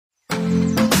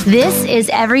This is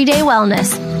Everyday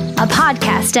Wellness, a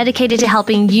podcast dedicated to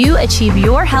helping you achieve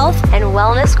your health and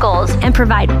wellness goals and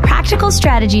provide practical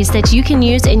strategies that you can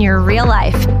use in your real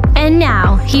life. And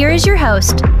now, here is your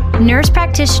host, nurse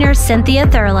practitioner Cynthia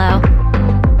Thurlow.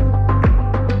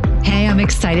 Hey, I'm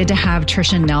excited to have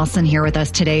Tricia Nelson here with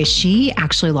us today. She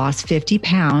actually lost 50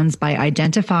 pounds by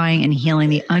identifying and healing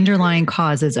the underlying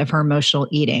causes of her emotional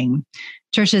eating.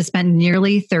 Tricia has spent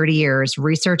nearly 30 years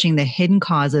researching the hidden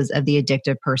causes of the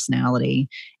addictive personality,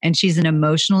 and she's an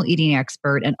emotional eating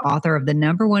expert and author of the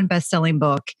 #1 best-selling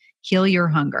book, Heal Your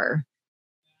Hunger.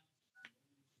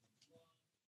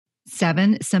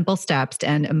 7 Simple Steps to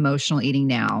End Emotional Eating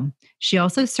Now. She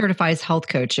also certifies health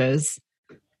coaches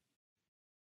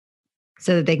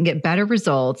so that they can get better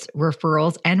results,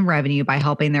 referrals, and revenue by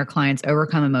helping their clients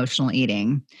overcome emotional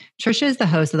eating. Tricia is the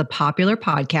host of the popular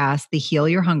podcast, The Heal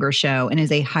Your Hunger Show, and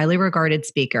is a highly regarded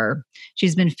speaker.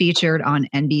 She's been featured on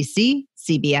NBC,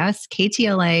 CBS,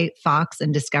 KTLA, Fox,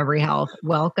 and Discovery Health.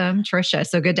 Welcome, Tricia.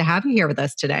 So good to have you here with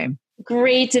us today.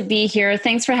 Great to be here.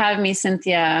 Thanks for having me,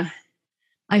 Cynthia.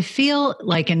 I feel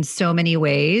like in so many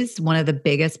ways, one of the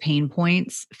biggest pain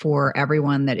points for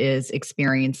everyone that is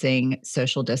experiencing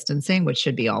social distancing, which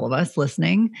should be all of us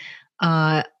listening,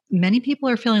 many people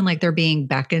are feeling like they're being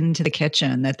beckoned to the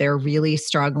kitchen, that they're really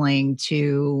struggling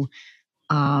to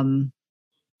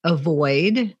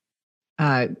avoid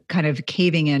kind of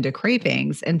caving into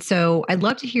cravings. And so I'd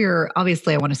love to hear,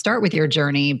 obviously I want to start with your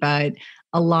journey, but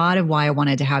a lot of why I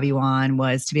wanted to have you on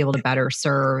was to be able to better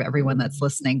serve everyone that's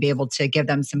listening, be able to give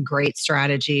them some great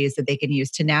strategies that they can use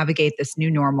to navigate this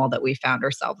new normal that we found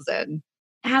ourselves in.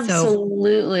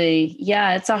 Absolutely.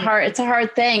 Yeah, it's a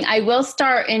hard thing. I will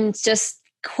start and just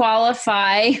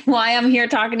qualify why I'm here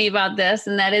talking to you about this.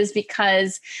 And that is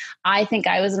because I think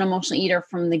I was an emotional eater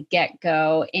from the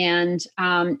get-go, and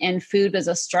food was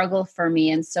a struggle for me.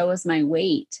 And so was my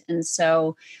weight. And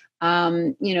so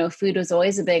food was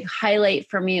always a big highlight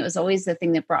for me. It was always the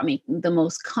thing that brought me the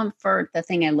most comfort, the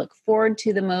thing I look forward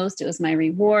to the most. It was my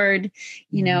reward,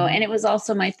 and it was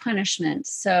also my punishment.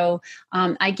 So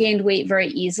I gained weight very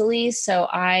easily. So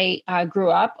I grew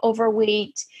up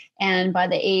overweight. And by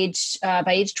age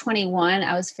 21,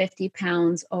 I was 50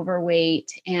 pounds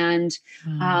overweight, and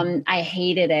I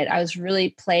hated it. I was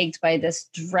really plagued by this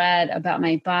dread about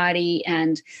my body.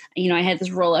 And, I had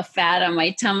this roll of fat on my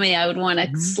tummy I would want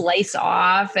to slice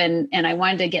off. And I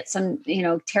wanted to get some,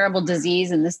 terrible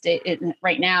disease. And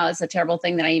right now it's a terrible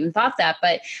thing that I even thought that,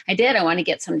 but I did. I wanted to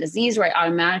get some disease where I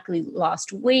automatically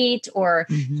lost weight, or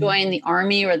join the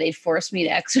army where they forced me to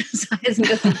exercise and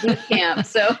go to boot camp.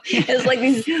 So it was like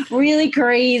these really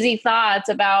crazy thoughts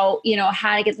about,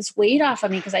 how to get this weight off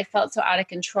of me, because I felt so out of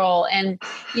control. And,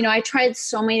 I tried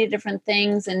so many different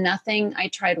things, and nothing I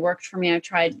tried worked for me. I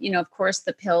tried, of course,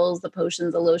 the pills, the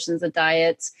potions, the lotions, the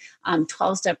diets,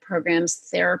 12-step programs,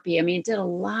 therapy. I mean, it did a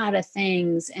lot of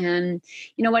things. And,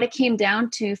 what it came down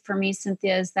to for me,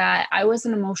 Cynthia, is that I was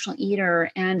an emotional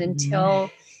eater. And until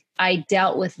I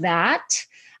dealt with that,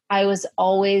 I was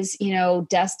always,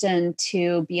 destined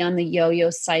to be on the yo-yo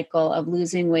cycle of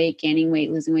losing weight, gaining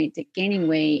weight, losing weight, gaining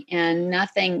weight. And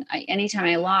anytime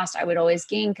I lost, I would always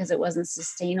gain, because it wasn't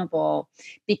sustainable,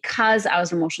 because I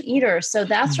was an emotional eater. So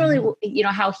that's really,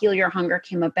 how Heal Your Hunger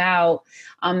came about.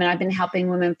 And I've been helping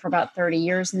women for about 30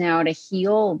 years now to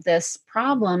heal this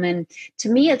problem. And to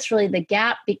me, it's really the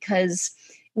gap, because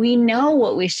we know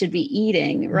what we should be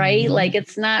eating, right? Like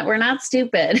we're not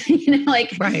stupid,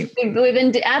 right. We've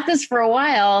been at this for a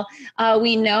while.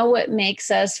 We know what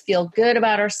makes us feel good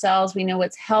about ourselves. We know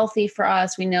what's healthy for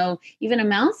us. We know even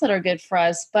amounts that are good for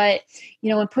us. But,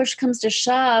 when push comes to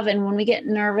shove, and when we get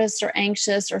nervous or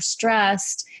anxious or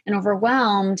stressed and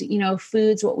overwhelmed,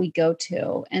 food's what we go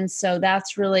to. And so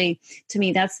that's really, to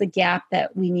me, that's the gap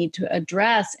that we need to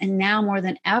address. And now more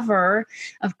than ever,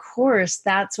 of course,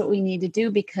 that's what we need to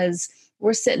do, because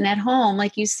we're sitting at home,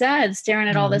 like you said, staring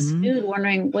at all this food,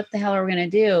 wondering what the hell are we going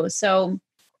to do? So,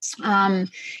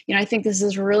 I think this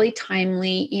is really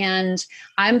timely, and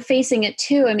I'm facing it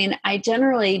too. I mean, I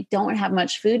generally don't have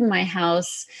much food in my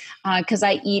house because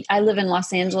I live in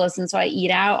Los Angeles, and so I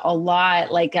eat out a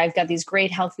lot. Like, I've got these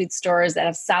great health food stores that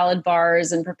have salad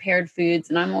bars and prepared foods,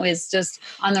 and I'm always just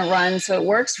on the run. So it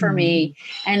works for me.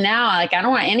 And now, I don't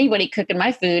want anybody cooking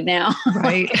my food now.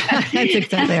 Right. That's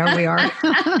exactly how we are.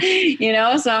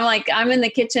 So I'm in the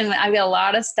kitchen. I've got a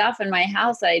lot of stuff in my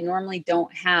house that I normally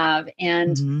don't have.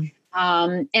 And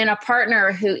a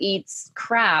partner who eats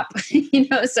crap,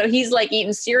 so he's like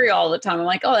eating cereal all the time. I'm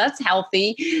like, oh, that's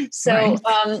healthy. So,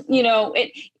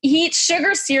 right. He eats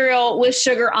sugar cereal with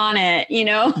sugar on it,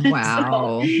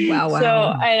 Wow. Wow. So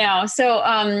I know.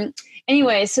 So,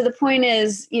 anyway, so the point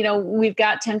is, we've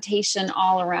got temptation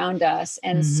all around us.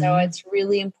 And so it's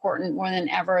really important more than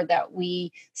ever that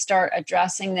we start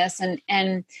addressing this.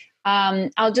 And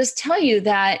I'll just tell you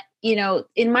that,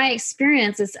 in my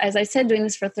experience, as I said, doing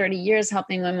this for 30 years,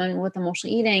 helping women with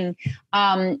emotional eating,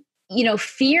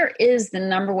 fear is the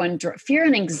number one, fear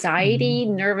and anxiety,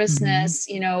 nervousness,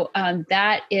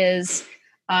 that is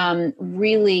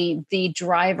really the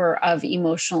driver of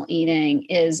emotional eating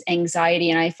is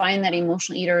anxiety. And I find that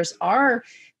emotional eaters are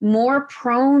more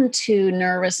prone to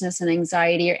nervousness and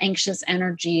anxiety or anxious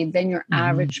energy than your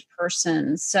average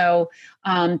person. So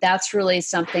that's really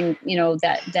something,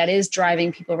 that is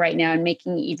driving people right now and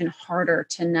making it even harder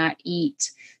to not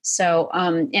eat. So,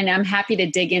 and I'm happy to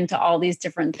dig into all these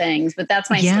different things, but that's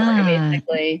my story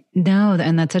basically. No,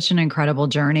 and that's such an incredible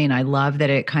journey. And I love that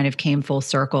it kind of came full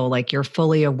circle. Like you're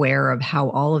fully aware of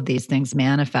how all of these things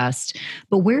manifest.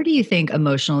 But where do you think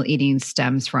emotional eating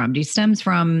stems from? Do you stems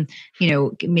from,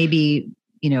 maybe,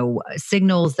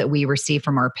 signals that we receive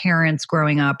from our parents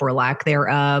growing up or lack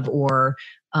thereof, or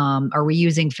are we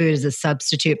using food as a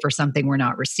substitute for something we're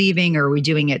not receiving? Or are we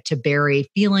doing it to bury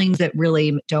feelings that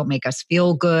really don't make us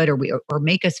feel good or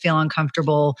make us feel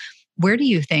uncomfortable? Where do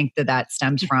you think that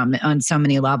stems from on so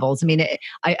many levels? I mean,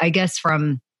 I guess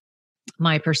from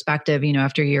my perspective,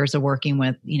 after years of working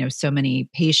with, so many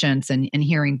patients and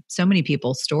hearing so many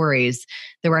people's stories,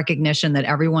 the recognition that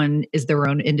everyone is their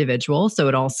own individual. So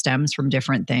it all stems from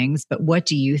different things. But what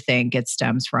do you think it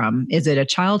stems from? Is it a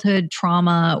childhood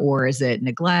trauma or is it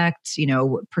neglect,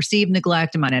 perceived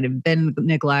neglect? It might not have been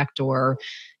neglect or,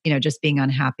 just being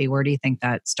unhappy. Where do you think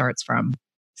that starts from?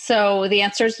 So the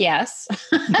answer is yes.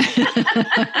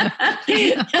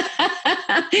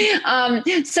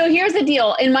 So here's the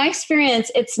deal. In my experience,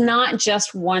 it's not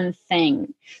just one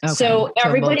thing. Okay. So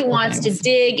everybody wants to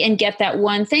dig and get that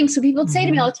one thing. So people say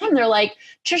to me all the time, they're like,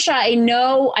 Tricia, I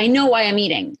know why I'm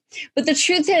eating. But the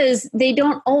truth is they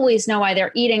don't always know why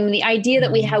they're eating. The idea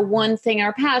that we have one thing in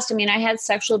our past, I had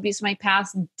sexual abuse in my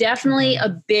past, definitely a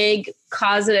big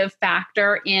causative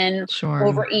factor in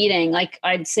overeating. Like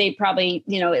I'd say probably,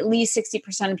 at least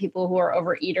 60% of people who are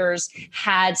overeaters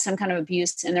had some kind of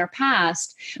abuse in their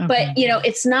past. Okay. But,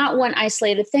 it's not one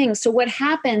isolated thing. So what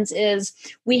happens is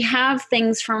we have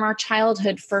things from our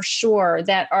childhood for sure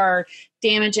that are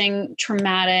damaging,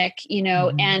 traumatic,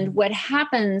 and what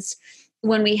happens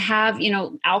when we have,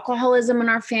 alcoholism in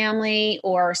our family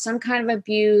or some kind of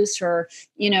abuse or,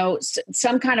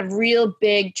 some kind of real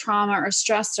big trauma or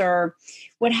stressor,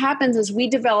 what happens is we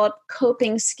develop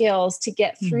coping skills to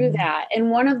get through that.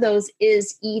 And one of those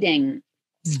is eating.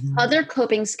 Other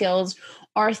coping skills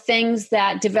are things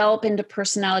that develop into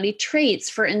personality traits.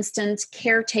 For instance,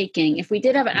 caretaking. If we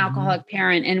did have an alcoholic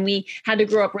parent and we had to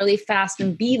grow up really fast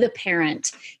and be the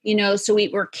parent, so we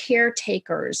were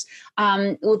caretakers.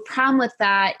 The problem with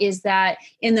that is that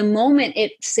in the moment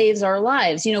it saves our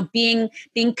lives, being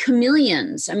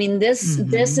chameleons. This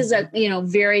is a,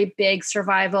 very big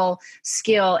survival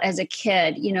skill as a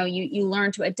kid. You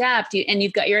learn to adapt and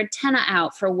you've got your antenna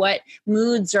out for what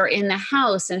moods are in the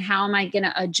house and how am I going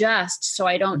to adjust so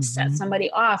I don't set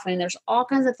somebody off. There's all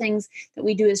kinds of things that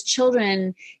we do as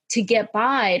children to get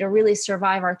by, to really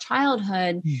survive our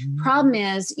childhood. Problem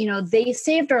is, they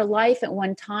saved our life at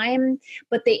one time,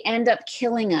 but they end up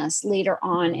killing us later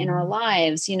on in our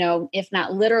lives, if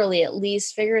not literally, at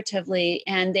least figuratively,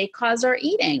 and they cause our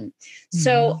eating.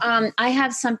 So I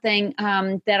have something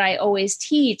that I always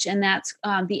teach, and that's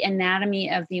the anatomy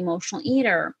of the emotional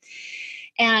eater.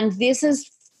 And this is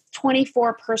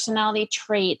 24 personality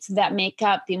traits that make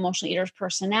up the emotional eater's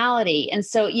personality. And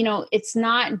so, it's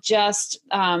not just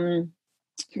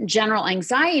general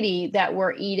anxiety that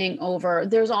we're eating over.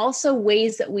 There's also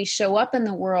ways that we show up in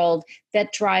the world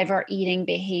that drive our eating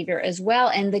behavior as well.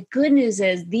 And the good news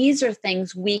is these are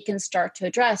things we can start to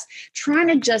address. Trying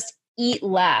to just eat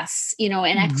less,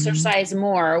 and exercise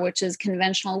more, which is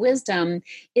conventional wisdom,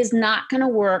 is not going to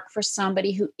work for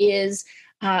somebody who is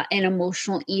an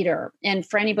emotional eater. And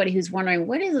for anybody who's wondering,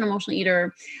 what is an emotional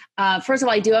eater? First of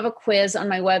all, I do have a quiz on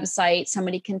my website.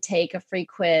 Somebody can take a free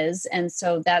quiz. And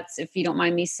so that's, if you don't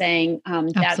mind me saying,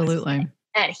 absolutely.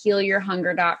 At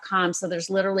healyourhunger.com. So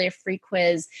there's literally a free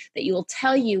quiz that you will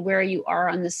tell you where you are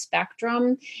on the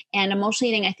spectrum. And emotional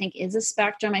eating, I think, is a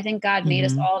spectrum. I think God made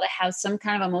us all to have some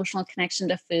kind of emotional connection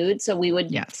to food. So we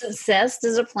would subsist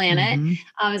as a planet,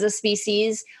 as a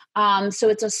species. So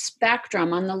it's a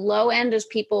spectrum. On the low end is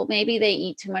people, maybe they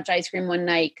eat too much ice cream one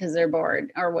night because they're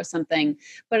bored or with something.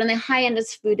 But on the high end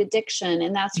is food addiction.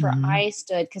 And that's where I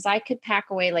stood, because I could pack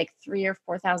away like 3,000 or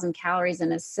 4,000 calories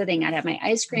in a sitting. I'd have my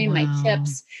ice cream, my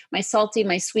chips, my salty,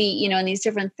 my sweet, and these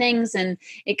different things. And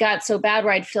it got so bad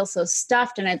where I'd feel so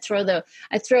stuffed, and I'd throw the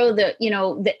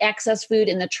the excess food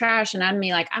in the trash, and I'd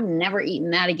be like, I'm never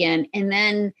eating that again. And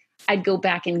then I'd go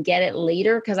back and get it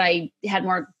later because I had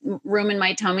more room in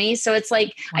my tummy. So it's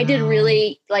like, I did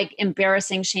really like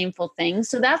embarrassing, shameful things.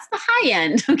 So that's the high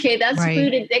end. Okay. That's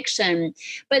food addiction.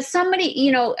 But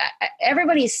somebody,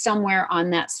 everybody's somewhere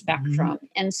on that spectrum.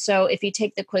 And so if you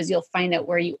take the quiz, you'll find out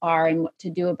where you are and what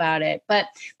to do about it. But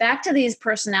back to these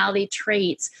personality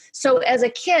traits. So as a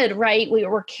kid, right, we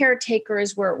were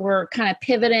caretakers, we're kind of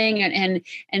pivoting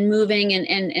and moving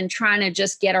and trying to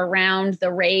just get around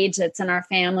the rage that's in our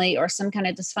family or some kind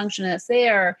of dysfunction that's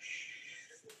there.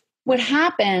 What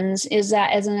happens is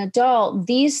that as an adult,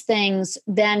 these things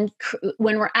then,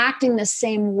 when we're acting the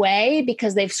same way,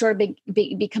 because they've sort of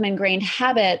become ingrained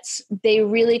habits, they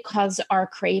really cause our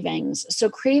cravings. So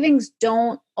cravings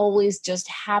don't always just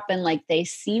happen like they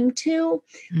seem to.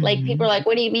 Like people are like,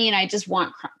 what do you mean? I just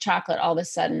want chocolate all of a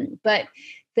sudden. But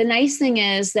the nice thing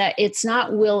is that it's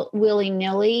not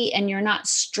willy-nilly, and you're not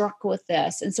struck with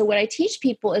this. And so what I teach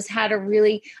people is how to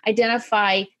really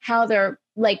identify how they're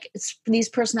like these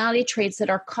personality traits that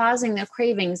are causing their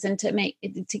cravings. And to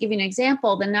give you an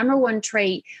example, the number one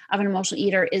trait of an emotional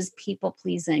eater is people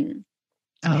pleasing.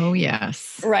 Oh,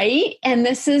 yes. Right. And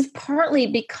this is partly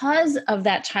because of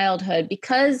that childhood,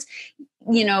 because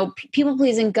people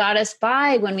pleasing got us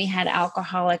by when we had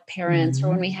alcoholic parents or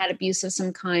when we had abuse of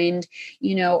some kind,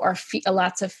 or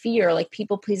lots of fear. Like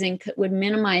people pleasing would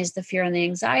minimize the fear and the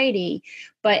anxiety.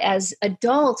 But as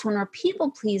adults, when we're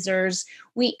people pleasers,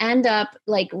 we end up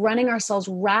like running ourselves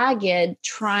ragged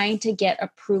trying to get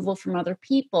approval from other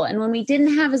people. And when we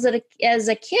didn't have as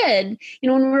a kid,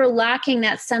 when we were lacking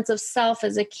that sense of self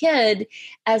as a kid,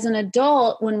 as an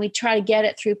adult, when we try to get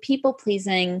it through people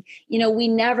pleasing, we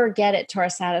never get it to our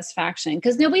satisfaction,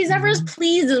 because nobody's ever as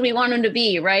pleased as we want them to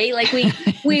be, right? Like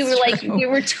we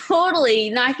were totally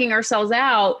knocking ourselves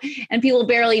out, and people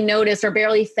barely notice or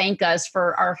barely thank us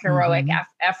for our heroic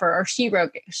effort or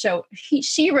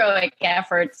heroic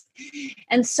efforts.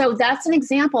 And so that's an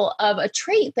example of a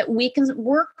trait that we can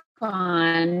work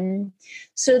on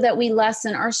so that we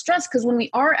lessen our stress. Because when we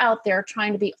are out there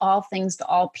trying to be all things to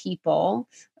all people,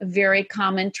 a very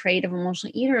common trait of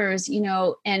emotional eaters,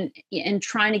 and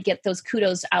trying to get those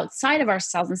kudos outside of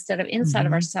ourselves instead of inside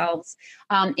of ourselves,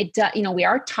 we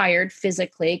are tired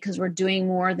physically because we're doing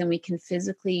more than we can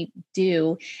physically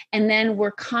do. And then we're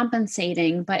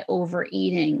compensating by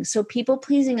overeating. So people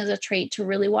pleasing is a trait to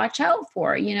really watch out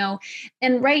for,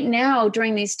 and right now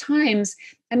during these times,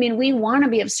 we want to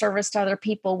be of service to other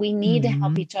people. We need to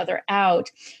help each other out.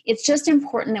 It's just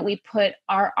important that we put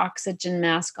our oxygen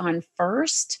mask on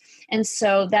first. And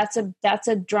so that's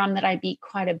a drum that I beat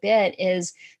quite a bit,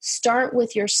 is start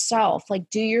with yourself. Like,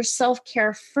 do your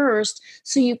self-care first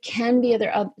so you can be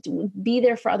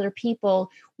there for other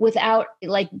people without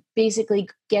like basically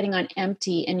getting on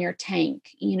empty in your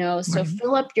tank, so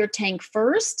fill up your tank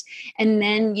first, and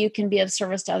then you can be of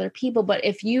service to other people. But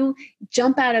if you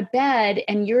jump out of bed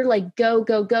and you're like, go,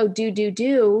 go, go,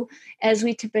 do, as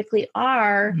we typically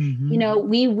are,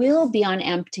 we will be on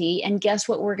empty. And guess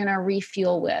what we're going to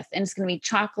refuel with? And it's going to be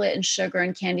chocolate and sugar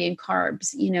and candy and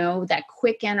carbs, that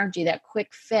quick energy, that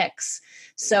quick fix.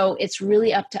 So it's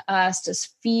really up to us to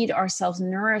feed ourselves,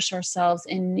 nourish ourselves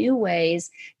in new ways,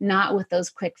 not with those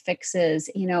quick fixes,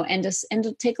 and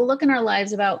to take a look in our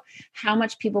lives about how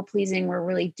much people pleasing we're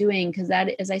really doing. Because that,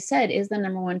 as I said, is the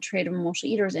number one trait of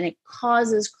emotional eaters, and it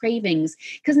causes cravings.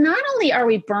 Because not only are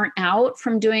we burnt out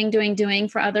from doing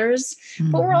for others,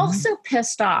 but we're also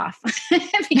pissed off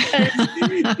because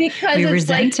we it's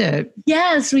resent it.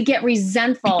 Yes, we get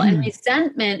resentful, and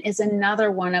resentment is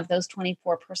another one of those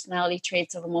 24 personality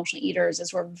traits of emotional eaters.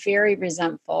 Is we're very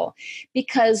resentful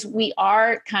because we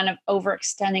are kind of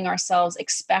overextending ourselves,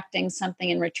 expecting something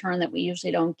in return that we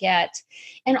usually don't get.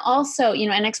 And also,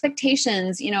 and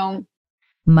expectations,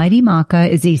 Mighty Maca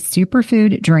is a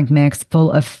superfood drink mix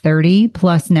full of 30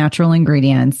 plus natural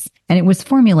ingredients, and it was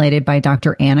formulated by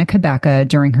Dr. Anna Kabeka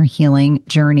during her healing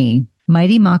journey.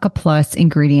 Mighty Maca Plus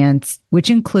ingredients, which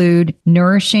include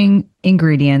nourishing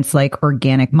ingredients like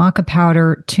organic maca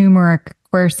powder, turmeric,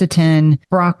 quercetin,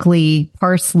 broccoli,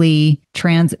 parsley,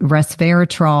 trans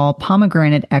resveratrol,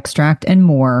 pomegranate extract, and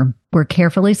more, were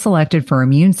carefully selected for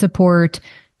immune support,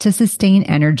 to sustain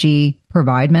energy,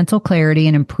 provide mental clarity,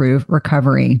 and improve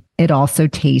recovery. It also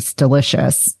tastes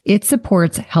delicious. It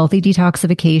supports healthy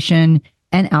detoxification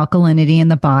and alkalinity in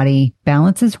the body,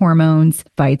 balances hormones,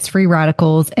 fights free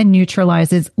radicals, and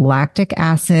neutralizes lactic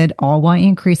acid, all while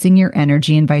increasing your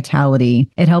energy and vitality.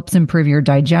 It helps improve your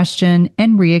digestion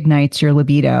and reignites your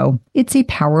libido. It's a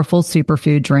powerful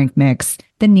superfood drink mix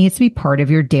that needs to be part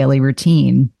of your daily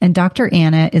routine. And Dr.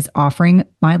 Anna is offering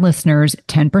my listeners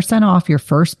 10% off your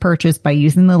first purchase by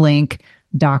using the link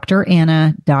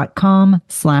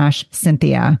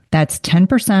dranna.com/Cynthia. That's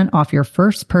 10% off your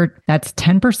first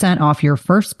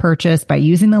purchase by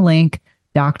using the link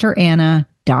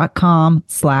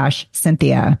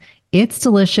dranna.com/Cynthia. It's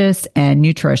delicious and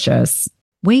nutritious.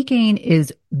 Weight gain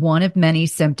is one of many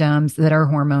symptoms that our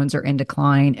hormones are in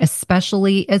decline,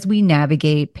 especially as we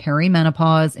navigate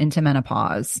perimenopause into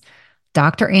menopause.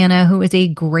 Dr. Anna, who is a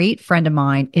great friend of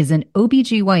mine, is an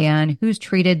OBGYN who's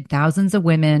treated thousands of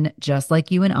women just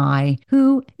like you and I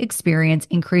who experience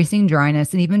increasing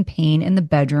dryness and even pain in the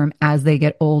bedroom as they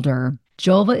get older.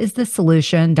 Julva is the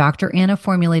solution Dr. Anna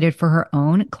formulated for her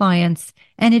own clients,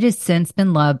 and it has since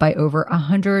been loved by over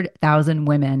 100,000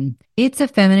 women. It's a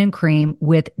feminine cream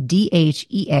with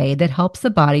DHEA that helps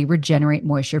the body regenerate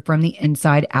moisture from the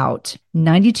inside out.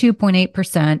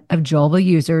 92.8% of Julva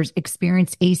users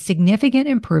experienced a significant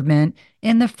improvement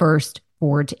in the first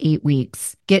 4 to 8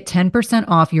 weeks. Get 10%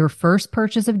 off your first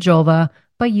purchase of Julva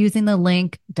by using the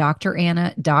link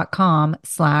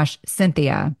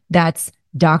dranna.com/Cynthia. That's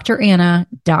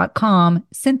dranna.com,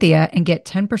 Cynthia, and get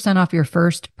 10% off your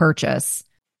first purchase.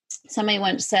 Somebody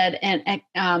once said,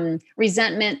 and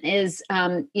resentment is,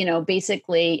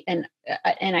 basically an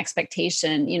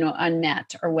expectation,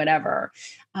 unmet or whatever.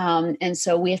 And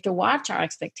so we have to watch our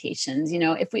expectations.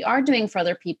 If we are doing for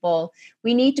other people,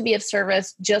 we need to be of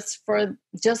service just for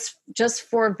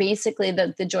basically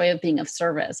the joy of being of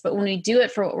service. But when we do it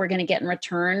for what we're going to get in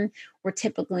return, we're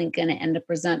typically going to end up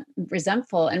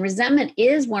resentful. And resentment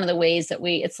is one of the ways that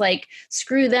it's like,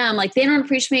 screw them. Like, they don't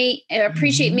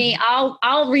appreciate me.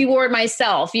 I'll reward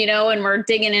myself, and we're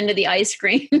digging into the ice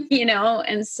cream,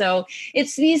 And so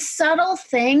it's these subtle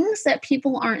things that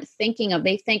people aren't thinking of.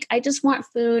 They think, I just want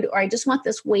food, or I just want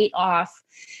this weight off.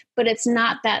 But it's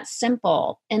not that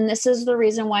simple. And this is the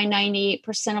reason why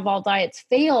 98% of all diets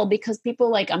fail, because people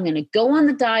are like, I'm going to go on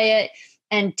the diet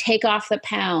and take off the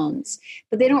pounds.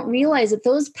 But they don't realize that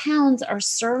those pounds are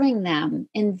serving them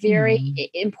in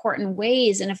very important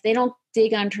ways. And if they don't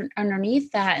dig underneath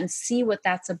that and see what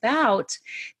that's about,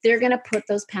 they're going to put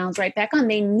those pounds right back on.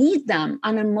 They need them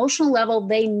on an emotional level.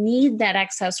 They need that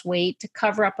excess weight to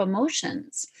cover up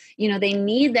emotions. They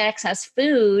need the excess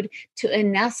food to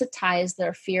anesthetize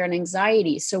their fear and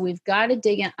anxiety. So we've got to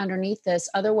dig in underneath this.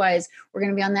 Otherwise, we're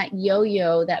going to be on that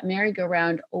yo-yo, that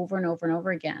merry-go-round over and over and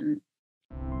over again.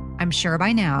 I'm sure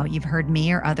by now you've heard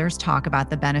me or others talk about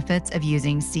the benefits of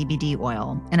using CBD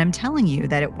oil, and I'm telling you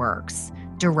that it works.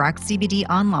 Direct CBD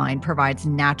Online provides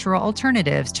natural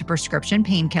alternatives to prescription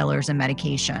painkillers and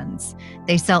medications.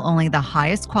 They sell only the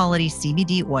highest quality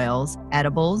CBD oils,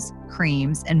 edibles,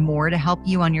 creams, and more to help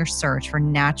you on your search for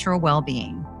natural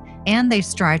well-being. And they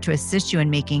strive to assist you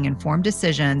in making informed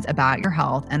decisions about your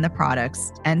health and the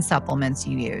products and supplements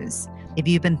you use. If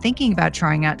you've been thinking about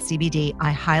trying out CBD,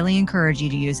 I highly encourage you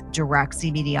to use Direct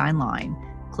CBD Online.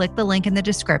 Click the link in the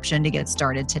description to get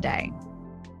started today.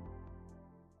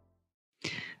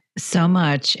 So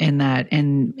much in that,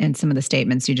 in some of the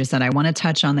statements you just said. I want to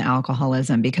touch on the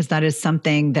alcoholism, because that is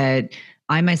something that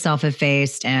I myself have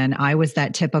faced. And I was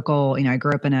that typical, I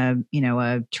grew up in a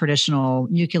traditional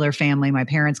nuclear family. My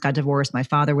parents got divorced. My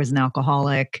father was an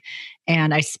alcoholic.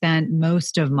 And I spent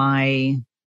most of my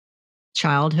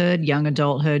childhood, young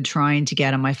adulthood, trying to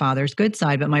get on my father's good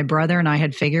side. But my brother and I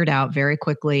had figured out very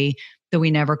quickly that we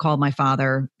never called my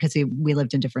father, because we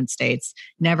lived in different states,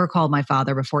 never called my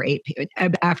father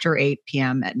after 8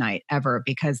 p.m. at night ever,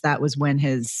 because that was when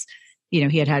his, he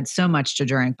had so much to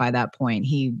drink by that point.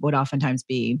 He would oftentimes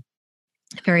be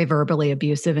very verbally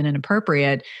abusive and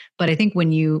inappropriate. But I think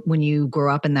when you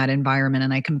grow up in that environment,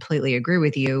 and I completely agree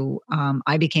with you,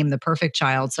 I became the perfect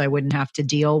child, so I wouldn't have to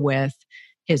deal with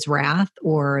his wrath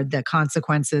or the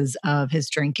consequences of his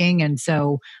drinking. And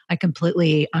so I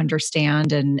completely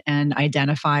understand and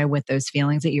identify with those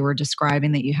feelings that you were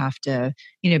describing, that you have to,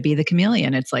 be the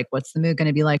chameleon. It's like, what's the mood going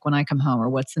to be like when I come home? Or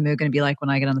what's the mood going to be like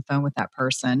when I get on the phone with that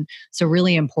person? So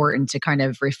really important to kind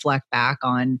of reflect back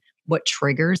on what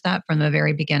triggers that from the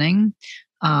very beginning.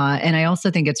 And I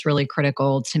also think it's really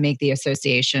critical to make the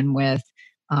association with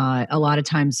a lot of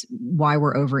times why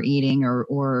we're overeating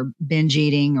or binge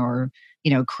eating or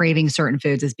craving certain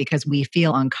foods is because we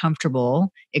feel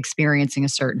uncomfortable experiencing a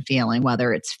certain feeling,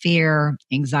 whether it's fear,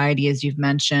 anxiety, as you've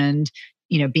mentioned,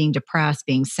 being depressed,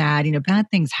 being sad, bad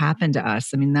things happen to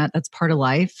us. I mean, that's part of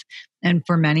life. And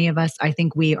for many of us, I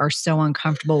think we are so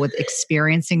uncomfortable with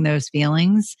experiencing those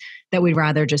feelings that we'd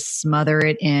rather just smother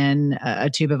it in a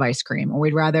tube of ice cream, or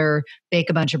we'd rather bake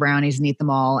a bunch of brownies and eat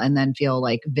them all and then feel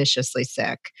like viciously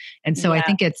sick. And so I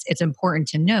think it's important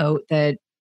to note that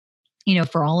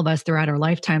for all of us throughout our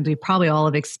lifetimes, we probably all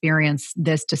have experienced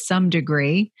this to some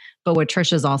degree. But what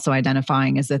Tricia's also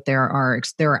identifying is that there are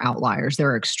outliers,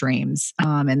 there are extremes,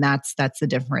 and that's the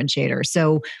differentiator.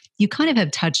 So you kind of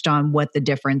have touched on what the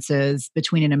difference is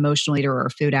between an emotional eater or a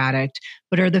food addict.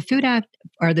 But are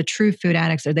the true food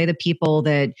addicts? Are they the people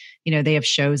that they have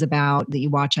shows about that you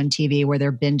watch on TV where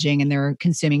they're binging and they're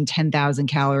consuming 10,000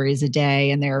 calories a day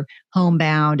and they're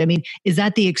homebound? I mean, is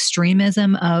that the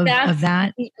extremism of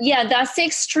that? Yeah, that's the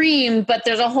extreme. But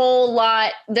there's a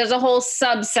whole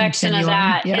subsection of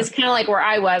that. Yeah. It's kind of like where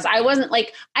I was. I wasn't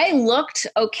like, I looked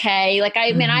okay. Like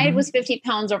I was 50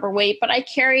 pounds overweight, but I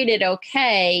carried it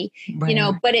okay,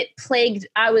 right. But it plagued,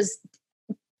 I was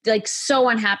like so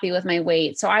unhappy with my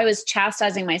weight. So I was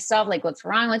chastising myself, like, what's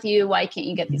wrong with you? Why can't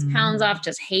you get these pounds off?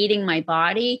 Just hating my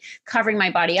body, covering my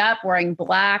body up, wearing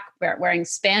black, wearing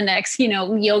spandex,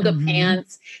 yoga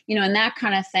pants, and that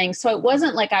kind of thing. So it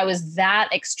wasn't like I was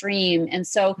that extreme. And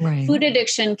so food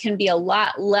addiction can be a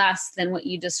lot less than what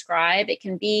you describe. It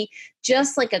can be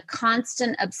just like a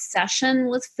constant obsession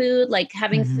with food, like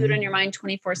having food on your mind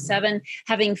 24/7,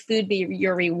 having food be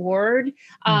your reward.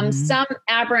 Some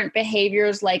aberrant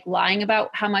behaviors like lying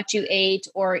about how much you ate,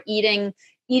 or eating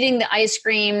the ice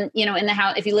cream, in the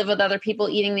house. If you live with other people,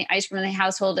 eating the ice cream in the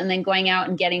household and then going out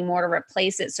and getting more to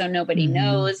replace it so nobody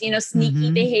knows,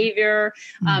 sneaky behavior,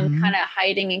 kind of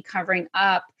hiding and covering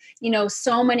up.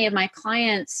 So many of my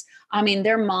clients,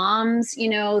 they're moms,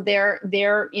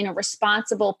 they're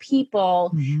responsible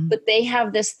people, but they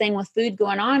have this thing with food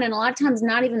going on. And a lot of times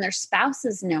not even their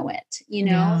spouses know it,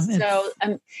 so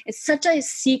it's such a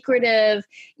secretive,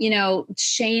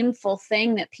 shameful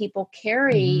thing that people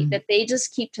carry that they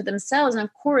just keep to themselves. And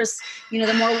of course,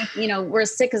 the more, we're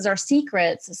as sick as our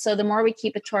secrets. So the more we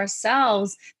keep it to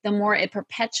ourselves, the more it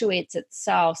perpetuates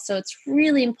itself. So it's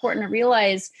really important to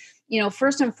realize,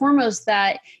 first and foremost,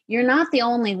 that you're not the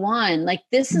only one. Like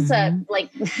this is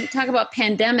you talk about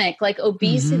pandemic, like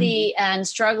obesity and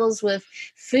struggles with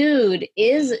food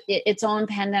is its own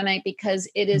pandemic, because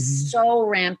it is so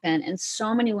rampant, and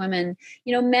so many women,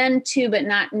 men too, but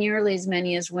not nearly as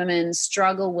many as women,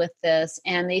 struggle with this,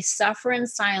 and they suffer in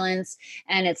silence.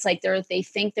 And it's like they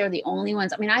think they're the only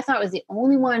ones. I mean, I thought I was the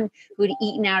only one who had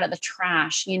eaten out of the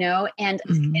trash, and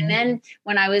then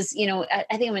when I was,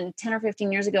 I think when 10 or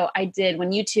 15 years ago,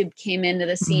 when YouTube came into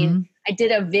the scene, I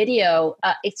did a video,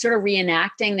 it's sort of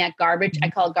reenacting that garbage. I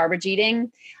call it garbage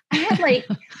eating.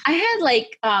 I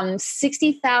had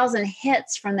 60,000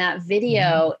 hits from that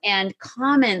video and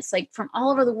comments like from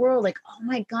all over the world, like, oh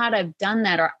my God, I've done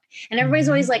that. And everybody's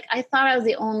always like, I thought I was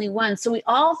the only one. So we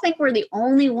all think we're the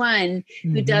only one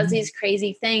who does these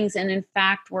crazy things. And in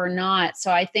fact, we're not.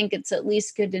 So I think it's at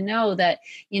least good to know that,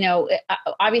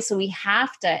 obviously we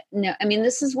have to know. I mean,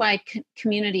 this is why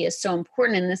community is so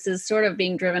important. And this is sort of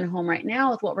being driven home right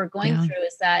now with what we're going through,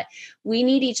 is that we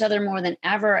need each other more than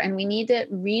ever. And we need to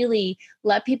really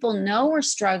let people know we're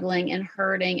struggling and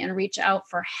hurting and reach out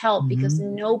for help, because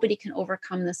nobody can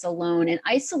overcome this alone. And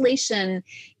isolation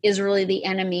is really the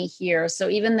enemy here. So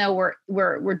even though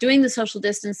we're doing the social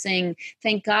distancing,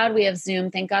 thank God we have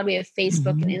Zoom, thank God we have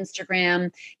Facebook and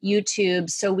Instagram, YouTube,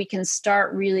 so we can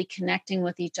start really connecting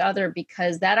with each other,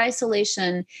 because that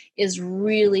isolation is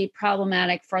really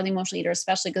problematic for the emotional eater,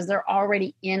 especially because they're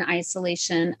already in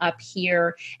isolation up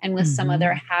here and with some of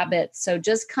their habits. So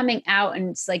just coming out and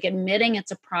it's like admitting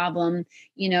it's a problem,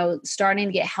 starting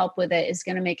to get help with it is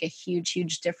going to make a huge,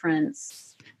 huge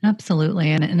difference.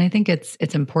 Absolutely. And I think it's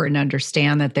important to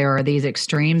understand that there are these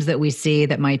extremes that we see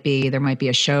there might be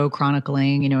a show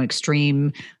chronicling,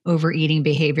 extreme overeating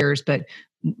behaviors, but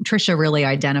Tricia really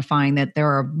identifying that there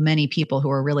are many people who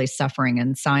are really suffering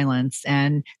in silence,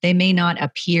 and they may not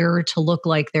appear to look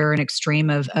like they're an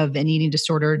extreme of an eating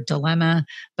disorder dilemma,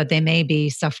 but they may be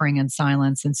suffering in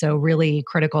silence. And so really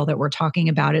critical that we're talking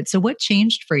about it. So what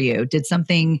changed for you? Did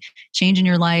something change in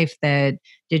your life?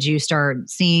 Did you start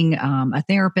seeing a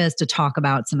therapist to talk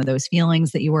about some of those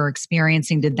feelings that you were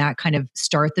experiencing? Did that kind of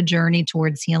start the journey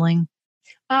towards healing?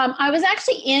 I was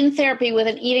actually in therapy with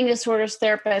an eating disorders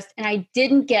therapist, and I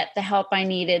didn't get the help I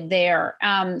needed there.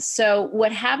 So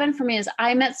what happened for me is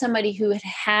I met somebody who had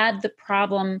had the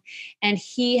problem, and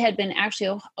he had been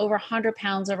actually over 100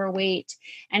 pounds overweight.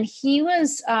 And he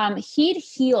was, he'd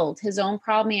healed his own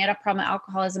problem. He had a problem with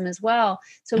alcoholism as well.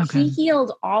 So he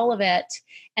healed all of it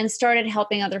and started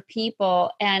helping other people.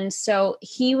 And so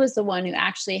he was the one who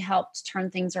actually helped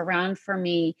turn things around for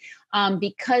me.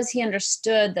 Because he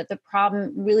understood that the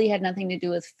problem really had nothing to do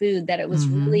with food, that it was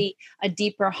really a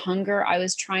deeper hunger I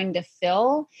was trying to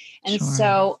fill. And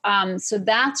so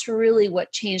that's really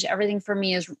what changed everything for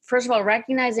me, is first of all,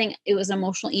 recognizing it was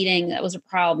emotional eating that was a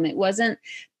problem. It wasn't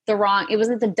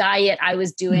the diet I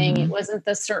was doing. It wasn't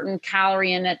the certain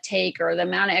calorie intake or the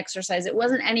amount of exercise. It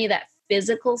wasn't any of that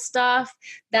physical stuff.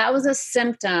 That was a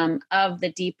symptom of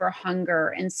the deeper hunger.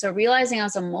 And so realizing I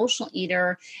was an emotional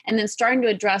eater and then starting to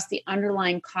address the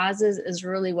underlying causes is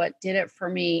really what did it for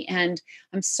me. And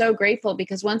I'm so grateful,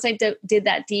 because once I did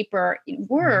that deeper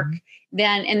work,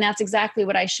 then, and that's exactly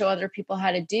what I show other people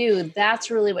how to do.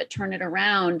 That's really what turned it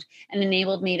around and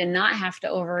enabled me to not have to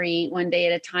overeat one day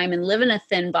at a time and live in a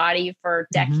thin body for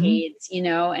decades,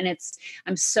 and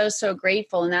I'm so, so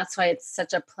grateful. And that's why it's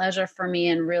such a pleasure for me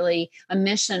and really a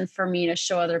mission for me to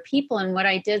show other people. And what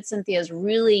I did, Cynthia, is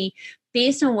really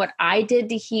based on what I did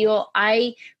to heal.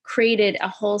 I created a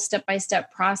whole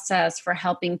step-by-step process for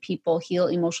helping people heal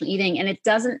emotional eating. And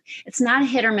it's not a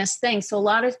hit or miss thing. So a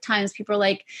lot of times people are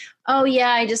like, oh yeah,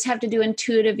 I just have to do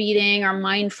intuitive eating or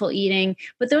mindful eating.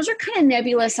 But those are kind of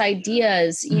nebulous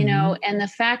ideas, and the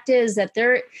fact is that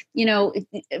they're,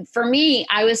 for me,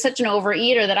 I was such an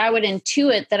overeater that I would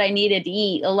intuit that I needed to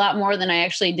eat a lot more than I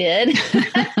actually did.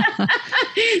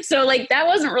 So like, that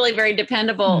wasn't really very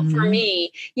dependable for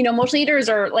me. Emotional eaters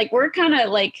are like, we're kind of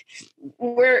like,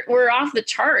 we're off the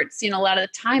charts, a lot of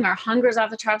the time. Our hunger is off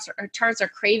the charts, our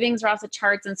cravings are off the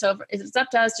charts. And so it's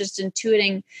up to us just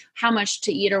intuiting how much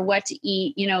to eat or what to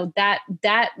eat,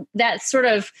 that sort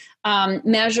of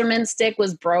measurement stick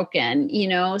was broken,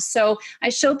 so I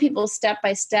show people step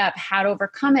by step how to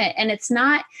overcome it. And it's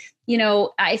not,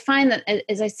 I find that,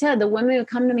 as I said, the women who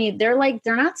come to me, they're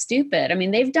not stupid. I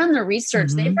mean, they've done the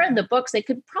research, they've read the books, they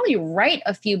could probably write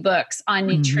a few books on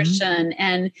nutrition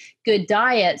and good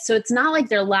diet. So it's not like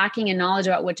they're lacking in knowledge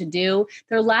about what to do.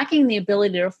 They're lacking the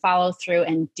ability to follow through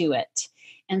and do it.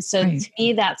 And so to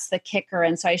me, that's the kicker.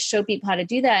 And so I show people how to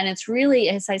do that. And it's really,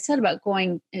 as I said, about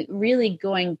going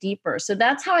deeper. So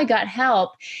that's how I got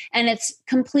help. And it's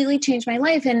completely changed my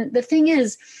life. And the thing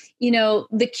is,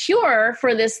 the cure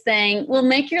for this thing will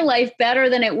make your life better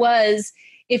than it was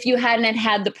if you hadn't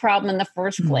had the problem in the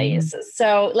first place.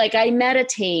 So like I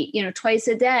meditate, twice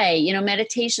a day.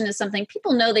 Meditation is something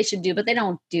people know they should do, but they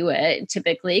don't do it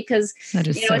typically because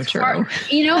it's true. Hard.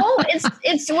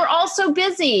 It's we're all so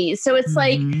busy. So it's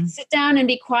like sit down and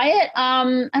be quiet.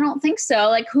 I don't think so.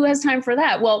 Like who has time for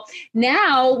that? Well,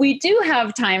 now we do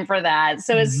have time for that.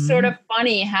 So it's sort of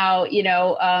funny how,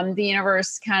 the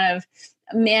universe kind of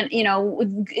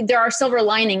there are silver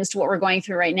linings to what we're going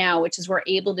through right now, which is we're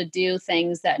able to do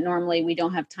things that normally we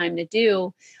don't have time to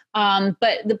do.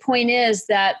 But the point is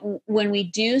that when we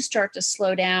do start to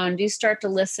slow down, do start to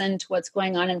listen to what's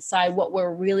going on inside, what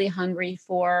we're really hungry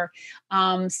for,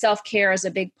 self-care is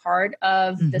a big part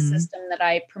of the system that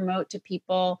I promote to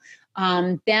people.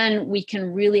 Then we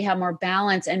can really have more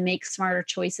balance and make smarter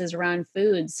choices around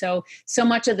food. So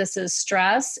much of this is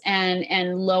stress,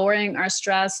 and lowering our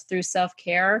stress through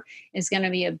self-care is going to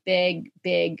be a big,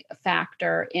 big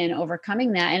factor in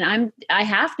overcoming that. And I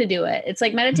have to do it. It's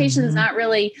like meditation is not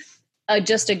really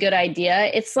just a good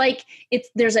idea. It's like,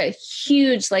 there's a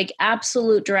huge, like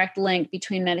absolute direct link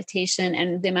between meditation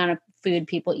and the amount of food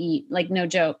people eat, like no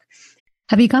joke.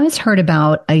 Have you guys heard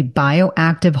about a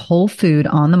bioactive whole food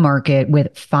on the market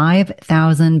with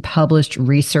 5,000 published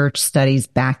research studies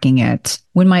backing it?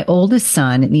 When my oldest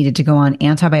son needed to go on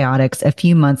antibiotics a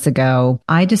few months ago,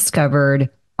 I discovered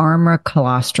Armra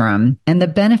colostrum, and the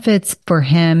benefits for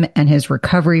him and his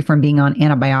recovery from being on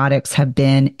antibiotics have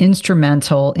been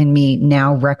instrumental in me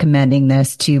now recommending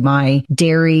this to my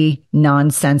dairy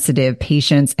non-sensitive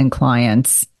patients and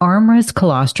clients. Armra's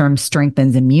colostrum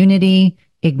strengthens immunity,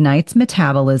 ignites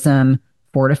metabolism,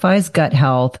 fortifies gut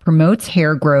health, promotes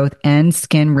hair growth and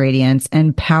skin radiance,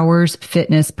 and powers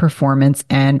fitness, performance,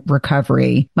 and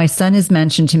recovery. My son has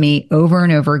mentioned to me over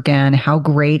and over again how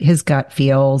great his gut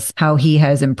feels, how he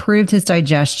has improved his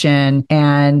digestion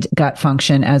and gut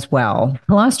function as well.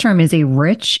 Colostrum is a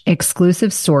rich,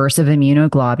 exclusive source of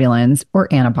immunoglobulins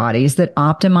or antibodies that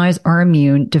optimize our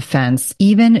immune defense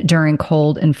even during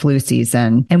cold and flu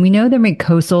season. And we know that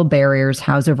mucosal barriers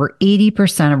house over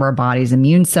 80% of our body's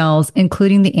immune cells, including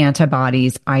including the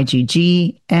antibodies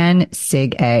IgG and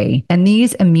SIG-A. And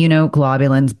these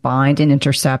immunoglobulins bind and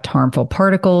intercept harmful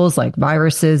particles like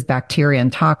viruses, bacteria,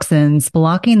 and toxins,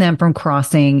 blocking them from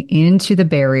crossing into the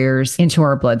barriers into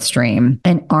our bloodstream.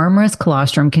 And Armra's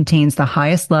colostrum contains the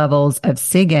highest levels of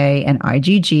SIG-A and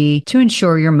IgG to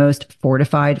ensure your most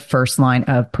fortified first line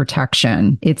of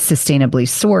protection. It's sustainably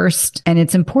sourced, and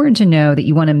it's important to know that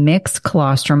you want to mix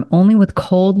colostrum only with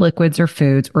cold liquids or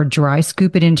foods, or dry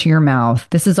scoop it into your mouth.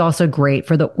 This is also great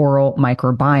for the oral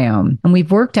microbiome. And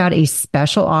we've worked out a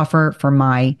special offer for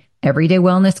my Everyday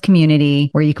Wellness community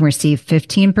where you can receive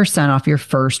 15% off your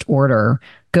first order.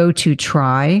 Go to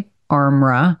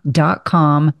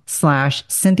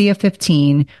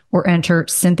tryarmra.com/Cynthia15 or enter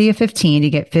Cynthia15 to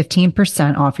get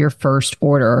 15% off your first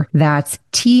order. That's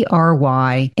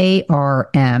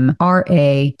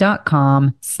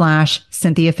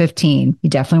tryarmra.com/Cynthia15. You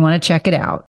definitely want to check it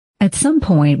out. At some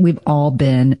point, we've all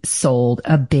been sold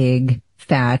a big,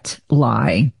 fat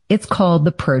lie. It's called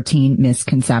the protein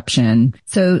misconception.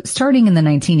 So starting in the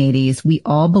 1980s, we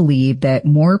all believed that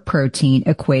more protein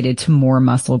equated to more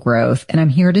muscle growth. And I'm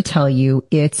here to tell you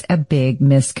it's a big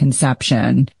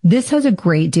misconception. This has a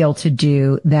great deal to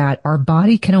do that our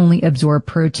body can only absorb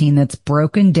protein that's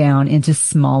broken down into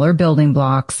smaller building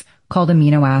blocks called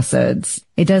amino acids.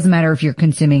 It doesn't matter if you're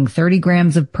consuming 30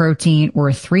 grams of protein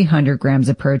or 300 grams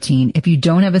of protein. If you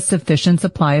don't have a sufficient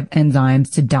supply of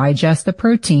enzymes to digest the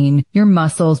protein, your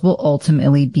muscles will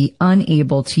ultimately be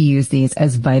unable to use these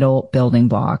as vital building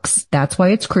blocks. That's why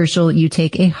it's crucial you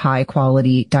take a high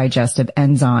quality digestive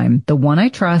enzyme. The one I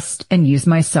trust and use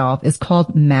myself is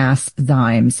called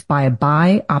Masszymes by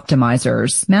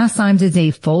Optimizers. Masszymes is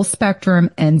a full spectrum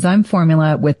enzyme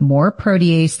formula with more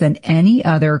protease than any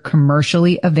other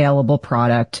commercially available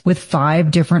product, with 5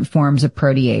 different forms of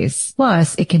protease.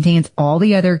 Plus, it contains all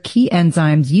the other key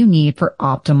enzymes you need for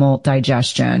optimal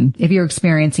digestion. If you're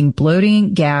experiencing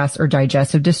bloating, gas, or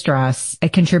digestive distress, a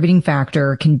contributing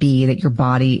factor can be that your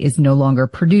body is no longer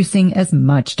producing as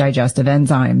much digestive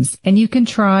enzymes. And you can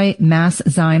try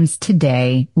Masszymes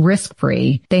today,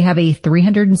 risk-free. They have a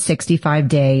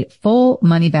 365-day full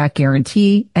money-back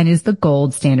guarantee and is the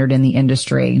gold standard in the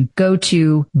industry. Go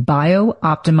to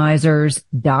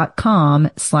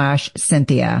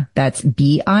bioptimizers.com/Cynthia. That's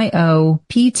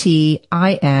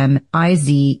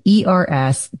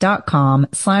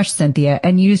bioptimizers.com/Cynthia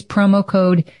and use promo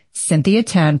code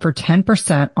Cynthia10 for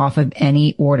 10% off of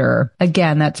any order.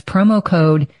 Again, that's promo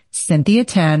code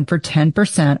Cynthia10 for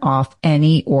 10% off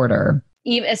any order.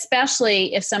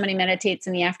 Especially if somebody meditates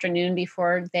in the afternoon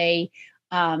before they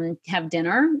have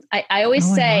dinner. I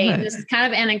always say, this is kind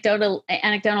of anecdotal,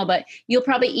 but you'll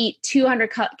probably eat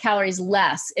 200 calories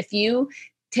less if you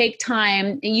take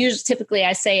time. And usually, typically,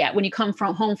 I say when you come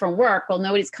home from work. Well,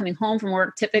 nobody's coming home from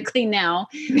work typically now,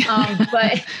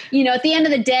 but at the end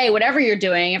of the day, whatever you're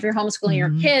doing, if you're homeschooling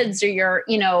your kids, or you're,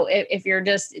 if you're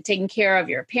just taking care of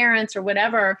your parents or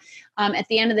whatever, at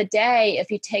the end of the day,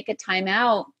 if you take a time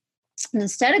out, and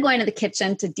instead of going to the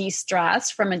kitchen to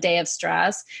de-stress from a day of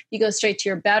stress, you go straight to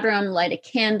your bedroom, light a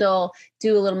candle,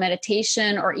 do a little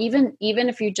meditation, or even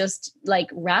if you just like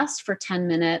rest for 10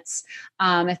 minutes,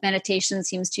 if meditation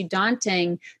seems too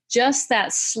daunting, just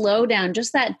that slow down,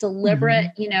 just that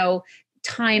deliberate,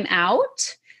 time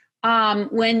out.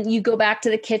 When you go back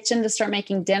to the kitchen to start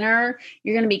making dinner,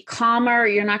 you're going to be calmer.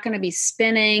 You're not going to be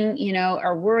spinning,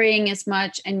 or worrying as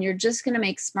much, and you're just going to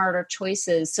make smarter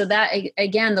choices. So that,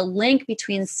 again, the link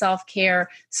between self-care,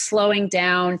 slowing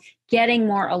down, getting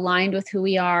more aligned with who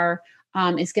we are,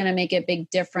 is going to make a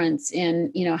big difference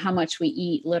in, how much we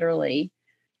eat, literally.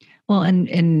 Well,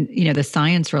 and the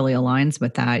science really aligns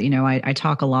with that. I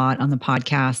talk a lot on the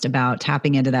podcast about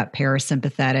tapping into that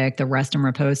parasympathetic, the rest and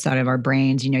repose side of our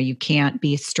brains. You can't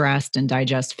be stressed and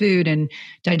digest food, and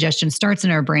digestion starts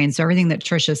in our brain. So everything that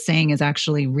Tricia's saying is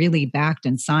actually really backed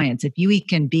in science. If you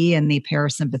can be in the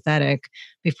parasympathetic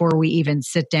before we even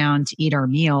sit down to eat our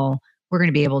meal, we're going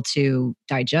to be able to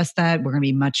digest that. We're going to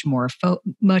be much more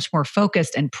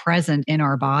focused and present in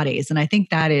our bodies. And I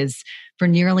think that is for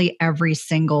nearly every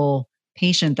single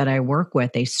patient that I work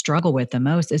with, they struggle with the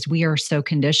most, is we are so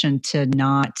conditioned to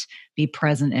not be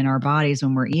present in our bodies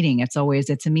when we're eating. It's a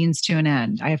means to an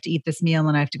end. I have to eat this meal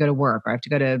and I have to go to work, or I have to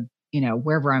go to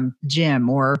wherever I'm gym,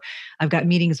 or I've got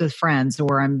meetings with friends,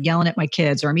 or I'm yelling at my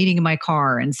kids, or I'm eating in my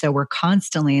car. And so we're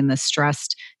constantly in the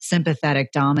stressed,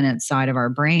 sympathetic, dominant side of our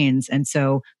brains. And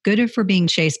so good if we're being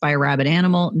chased by a rabid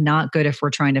animal, not good if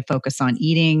we're trying to focus on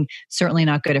eating, certainly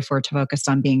not good if we're focused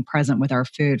on being present with our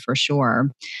food, for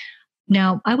sure.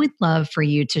 Now, I would love for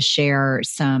you to share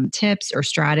some tips or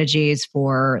strategies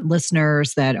for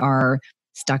listeners that are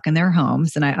stuck in their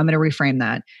homes. And I'm going to reframe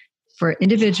that. for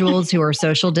individuals who are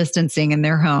social distancing in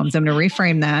their homes, I'm going to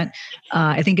reframe that.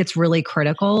 I think it's really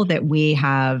critical that we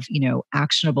have,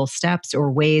 actionable steps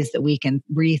or ways that we can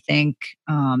rethink.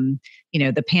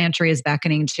 The pantry is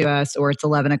beckoning to us, or it's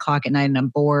 11 o'clock at night and I'm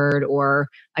bored, or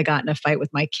I got in a fight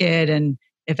with my kid. And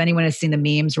if anyone has seen the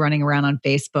memes running around on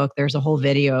Facebook, there's a whole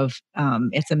video of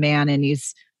it's a man and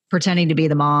he's pretending to be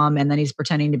the mom and then he's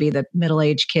pretending to be the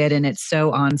middle-aged kid. And it's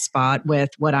so on spot with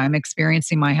what I'm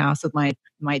experiencing in my house with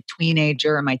my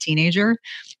teenager and my teenager.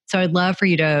 So I'd love for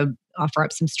you to offer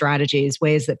up some strategies,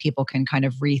 ways that people can kind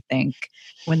of rethink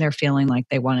when they're feeling like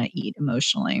they want to eat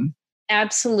emotionally.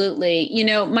 Absolutely.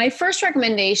 My first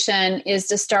recommendation is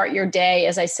to start your day,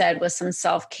 as I said, with some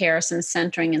self-care, some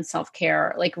centering and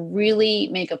self-care. Like really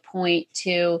make a point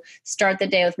to start the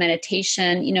day with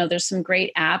meditation. There's some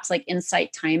great apps like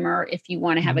Insight Timer if you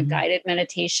want to have a guided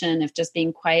meditation, if just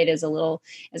being quiet is a little,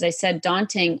 as I said,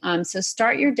 daunting. So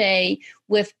start your day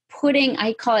with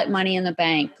I call it money in the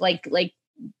bank, like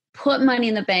put money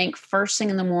in the bank first thing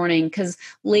in the morning, because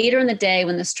later in the day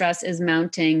when the stress is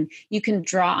mounting, you can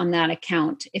draw on that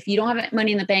account. If you don't have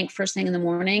money in the bank first thing in the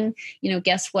morning,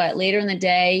 guess what? Later in the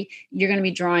day, you're going to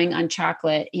be drawing on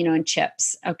chocolate, and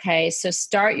chips. Okay. So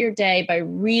start your day by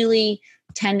really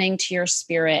tending to your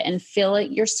spirit and fill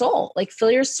your soul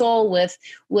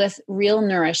with real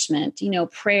nourishment,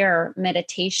 prayer,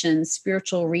 meditation,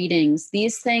 spiritual readings.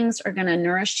 These things are going to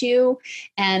nourish you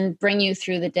and bring you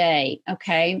through the day.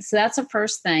 Okay. So that's the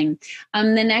first thing.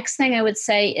 The next thing I would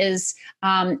say is,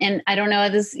 and I don't know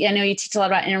this, I know you teach a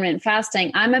lot about intermittent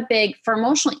fasting. For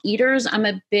emotional eaters, I'm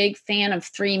a big fan of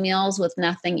 3 meals with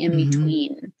nothing in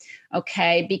between.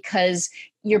 Okay. Because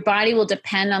your body will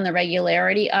depend on the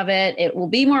regularity of it. It will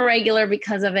be more regular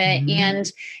because of it.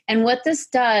 And what this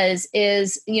does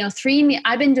is,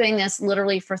 I've been doing this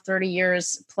literally for 30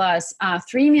 years plus,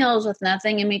 3 meals with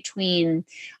nothing in between.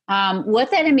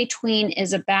 What that in between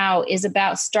is about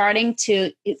starting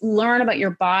to learn about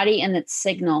your body and its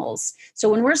signals. So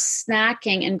when we're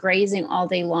snacking and grazing all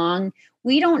day long,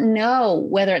 we don't know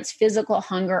whether it's physical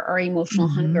hunger or emotional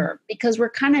hunger because we're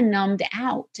kind of numbed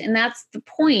out. And that's the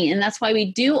point. And that's why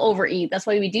we do overeat. That's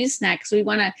why we do snack. So we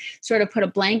want to sort of put a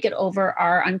blanket over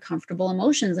our uncomfortable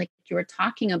emotions like you were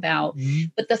talking about.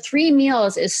 But the 3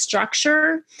 meals is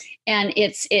structure. And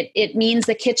it means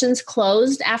the kitchen's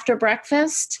closed after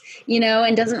breakfast,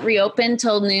 and doesn't reopen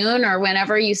till noon or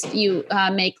whenever you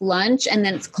make lunch, and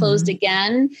then it's closed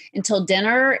again until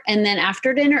dinner, and then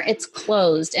after dinner it's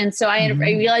closed. And so I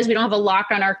realize we don't have a lock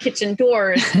on our kitchen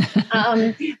doors,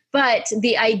 but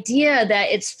the idea that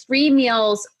it's 3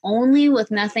 meals only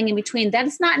with nothing in between, that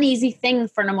is not an easy thing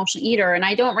for an emotional eater. And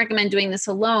I don't recommend doing this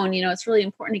alone. It's really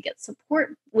important to get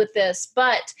support with this.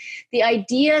 But the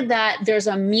idea that there's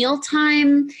a meal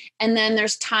time and then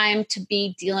there's time to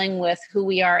be dealing with who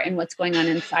we are and what's going on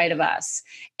inside of us.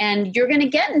 And you're going to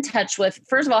get in touch with,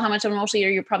 first of all, how much of an emotional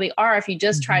eater you probably are if you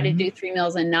just try to do 3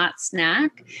 meals and not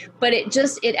snack. But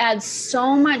it adds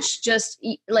so much just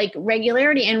like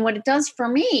regularity. And what it does for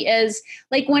me is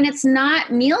like when it's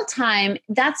not mealtime,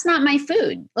 that's not my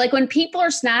food. Like when people are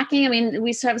snacking, I mean,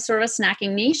 we have sort of a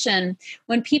snacking nation.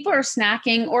 When people are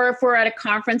snacking, or if we're at a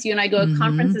conference, you and I go to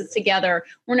conferences together,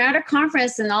 we're not at a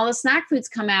conference and all the snack foods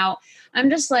come out. I'm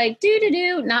just like,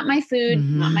 not my food,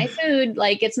 not my food.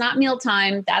 Like it's not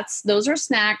mealtime. Those are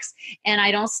snacks and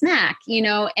I don't snack,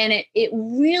 and it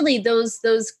really, those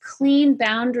clean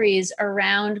boundaries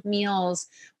around meals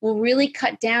will really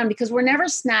cut down because we're never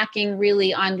snacking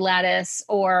really on lettuce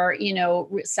or,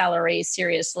 celery,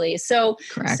 seriously. So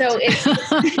it's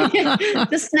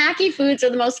the snacky foods are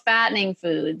the most fattening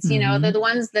foods, they're the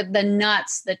ones that the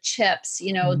nuts, the chips,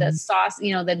 the sauce,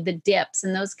 the dips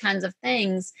and those kinds of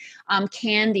things,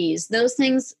 candies, those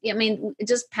things. I mean, it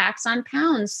just packs on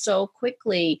pounds so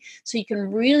quickly. So you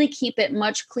can really keep it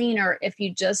much cleaner if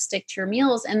you just stick to your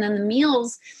meals. And then the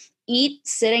meals, eat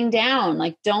sitting down,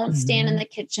 like don't stand in the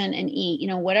kitchen and eat,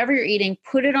 whatever you're eating,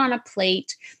 put it on a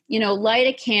plate, light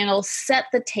a candle, set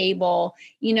the table,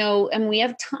 and we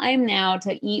have time now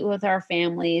to eat with our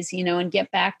families, and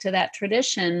get back to that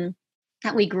tradition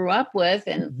that we grew up with,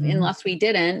 and unless we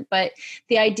didn't. But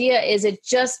the idea is it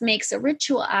just makes a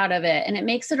ritual out of it. And it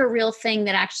makes it a real thing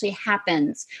that actually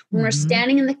happens. When we're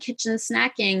standing in the kitchen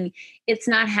snacking, it's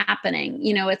not happening.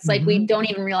 It's like we don't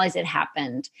even realize it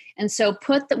happened. And so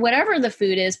put whatever the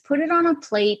food is, put it on a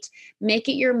plate, make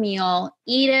it your meal,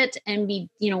 eat it, and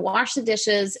wash the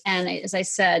dishes. And as I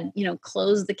said,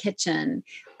 close the kitchen.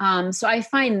 So I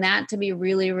find that to be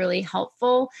really, really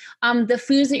helpful. The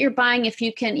foods that you're buying, if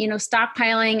you can,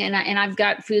 stockpiling, and I've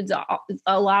got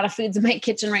a lot of foods in my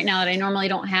kitchen right now that I normally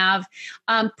don't have.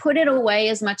 Put it away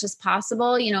as much as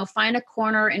possible. Find a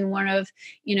corner in one of,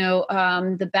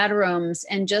 the bedrooms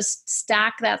and just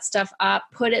stack that stuff up,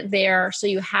 put it there so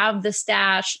you have the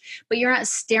stash, but you're not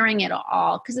staring at it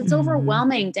all, because it's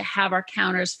overwhelming to have our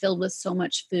counters filled with so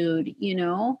much food.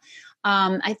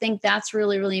 I think that's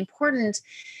really, really important.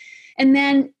 And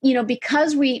then,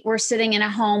 because we're sitting in a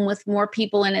home with more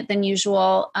people in it than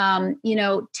usual,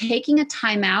 taking a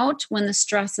time out when the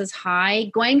stress is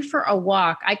high, going for a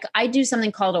walk. I do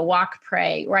something called a walk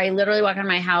pray, where I literally walk in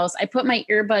my house. I put my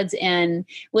earbuds in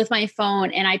with my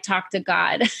phone and I talk to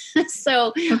God.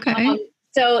 So, okay.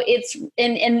 So it's,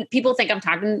 and people think I'm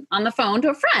talking on the phone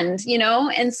to a friend,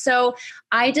 and so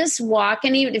I just walk,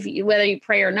 and even whether you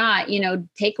pray or not,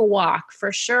 take a walk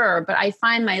for sure. But I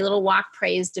find my little walk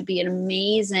prays to be an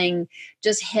amazing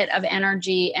just hit of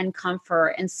energy and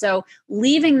comfort. And so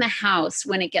leaving the house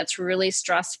when it gets really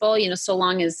stressful, so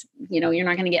long as, you're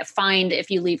not going to get fined if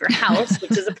you leave your house,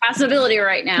 which is a possibility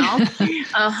right now.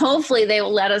 Hopefully they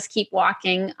will let us keep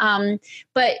walking.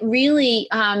 But really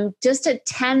just a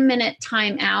 10-minute time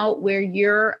out where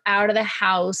you're out of the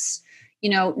house,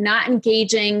 not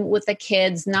engaging with the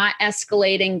kids, not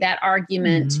escalating that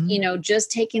argument,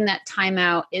 just taking that time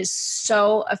out is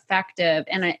so effective.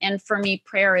 And for me,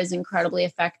 prayer is incredibly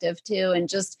effective too. And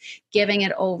just giving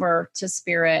it over to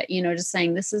spirit, just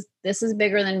saying, this is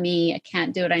bigger than me. I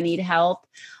can't do it. I need help.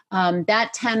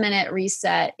 That 10-minute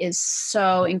reset is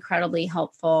so incredibly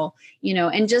helpful,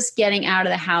 and just getting out of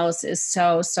the house is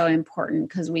so, so important,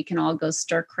 because we can all go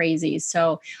stir crazy.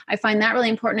 So I find that really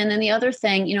important. And then the other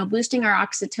thing, boosting our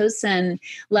oxytocin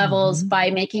levels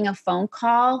by making a phone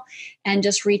call and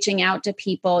just reaching out to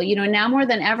people, now more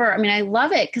than ever. I mean, I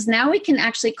love it, because now we can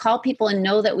actually call people and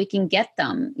know that we can get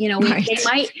them, right.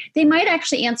 they might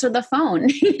actually answer the phone,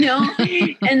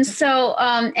 and so,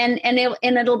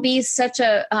 it'll be such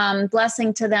a,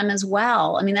 blessing to them as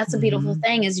well. I mean, that's a beautiful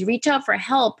thing, is you reach out for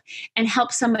help and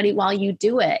help somebody while you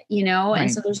do it, right.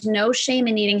 And so there's no shame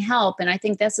in needing help. And I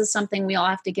think this is something we all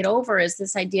have to get over, is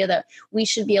this idea that we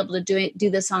should be able to do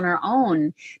this on our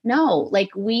own. No, like,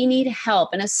 we need help.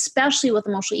 And especially with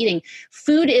emotional eating,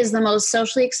 food is the most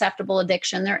socially acceptable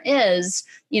addiction there is,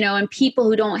 and people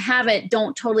who don't have it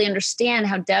don't totally understand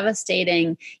how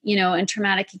devastating, and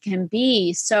traumatic it can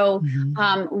be. So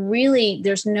really,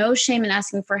 there's no shame in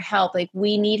asking for help. Like,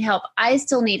 we need help. I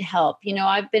still need help.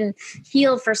 I've been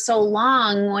healed for so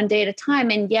long, one day at a time.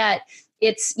 And yet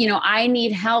it's, I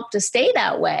need help to stay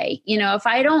that way. If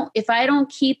I don't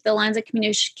keep the lines of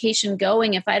communication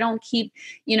going, if I don't keep,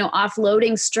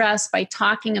 offloading stress by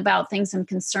talking about things I'm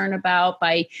concerned about,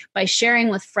 by sharing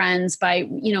with friends, by,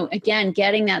 again,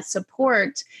 getting that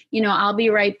support, I'll be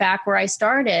right back where I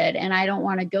started, and I don't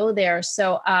want to go there.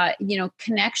 So,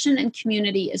 connection and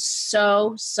community is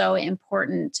so, so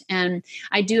important. And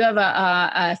I do have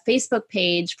a Facebook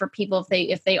page for people,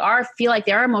 if they feel like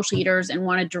they are emotional eaters and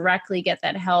want to directly get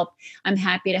that help. I'm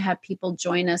happy to have people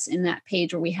join us in that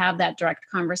page where we have that direct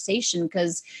conversation,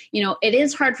 because, it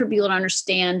is hard for people to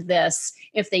understand this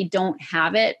if they don't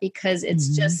have it, because it's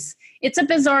just, it's a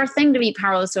bizarre thing to be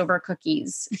powerless over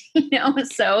cookies,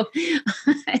 so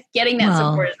getting that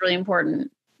support is really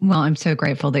important. Well, I'm so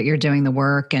grateful that you're doing the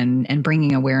work and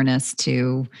bringing awareness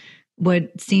to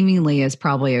what seemingly is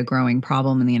probably a growing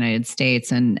problem in the United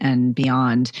States and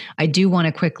beyond. I do want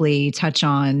to quickly touch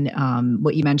on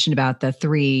what you mentioned about the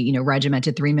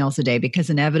regimented 3 meals a day, because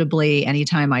inevitably,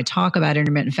 anytime I talk about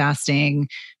intermittent fasting,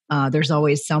 there's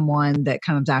always someone that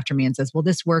comes after me and says, well,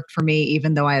 this worked for me,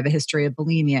 even though I have a history of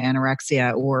bulimia,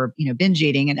 anorexia, or, binge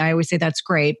eating. And I always say that's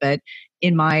great. But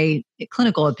in my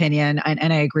clinical opinion,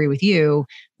 and I agree with you,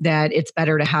 that it's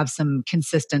better to have some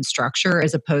consistent structure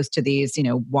as opposed to these,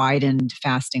 widened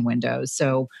fasting windows.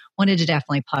 So wanted to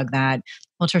definitely plug that.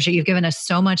 Well, Tricia, you've given us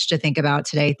so much to think about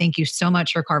today. Thank you so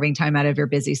much for carving time out of your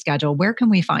busy schedule. Where can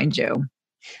we find you?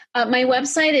 My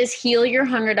website is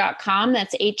healyourhunger.com.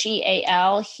 That's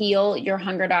HEAL,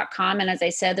 healyourhunger.com. And as I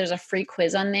said, there's a free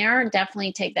quiz on there.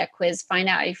 Definitely take that quiz. Find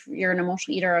out if you're an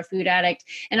emotional eater or a food addict.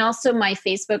 And also my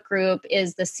Facebook group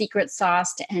is The Secret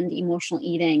Sauce to End Emotional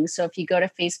Eating. So if you go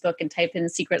to Facebook and type in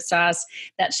Secret Sauce,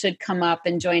 that should come up,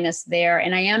 and join us there.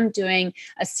 And I am doing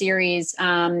a series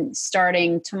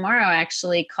starting tomorrow,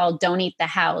 actually, called Don't Eat the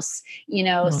House,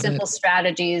 simple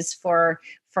strategies for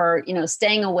for,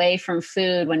 staying away from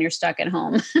food when you're stuck at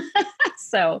home.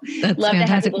 So That's love fantastic.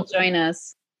 to have people join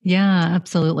us. Yeah,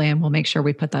 absolutely. And we'll make sure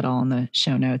we put that all in the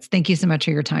show notes. Thank you so much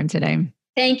for your time today.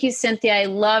 Thank you, Cynthia. I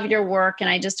love your work and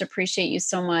I just appreciate you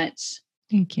so much.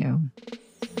 Thank you.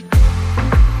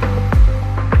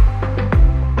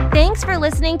 Thanks for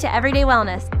listening to Everyday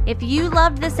Wellness. If you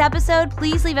loved this episode,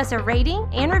 please leave us a rating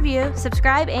and review,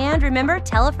 subscribe, and remember,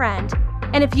 tell a friend.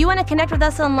 And if you want to connect with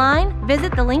us online,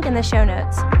 visit the link in the show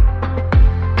notes.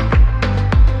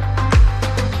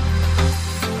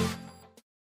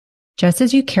 Just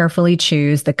as you carefully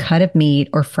choose the cut of meat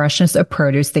or freshness of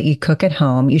produce that you cook at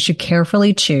home, you should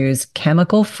carefully choose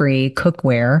chemical-free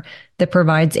cookware that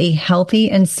provides a healthy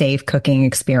and safe cooking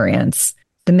experience.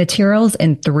 The materials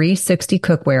in 360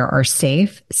 cookware are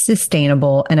safe,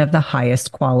 sustainable, and of the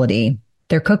highest quality.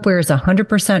 Their cookware is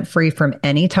 100% free from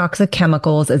any toxic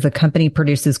chemicals as the company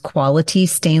produces quality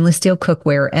stainless steel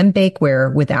cookware and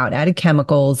bakeware without added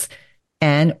chemicals,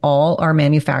 and all are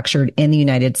manufactured in the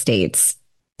United States.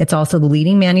 It's also the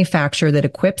leading manufacturer that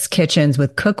equips kitchens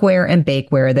with cookware and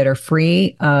bakeware that are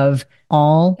free of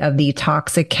all of the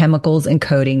toxic chemicals and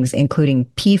coatings, including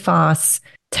PFAS,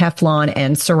 Teflon,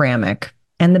 and ceramic.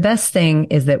 And the best thing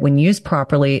is that when used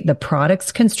properly, the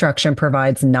product's construction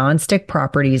provides nonstick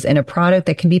properties in a product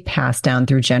that can be passed down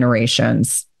through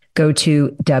generations. Go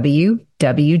to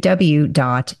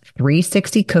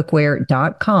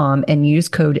www.360cookware.com and use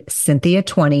code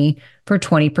Cynthia20 for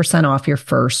 20% off your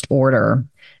first order.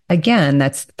 Again,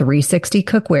 that's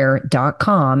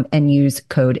 360cookware.com and use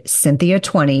code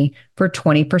Cynthia20 for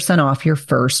 20% off your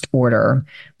first order.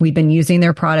 We've been using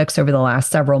their products over the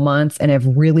last several months and have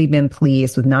really been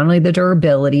pleased with not only the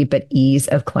durability, but ease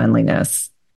of cleanliness.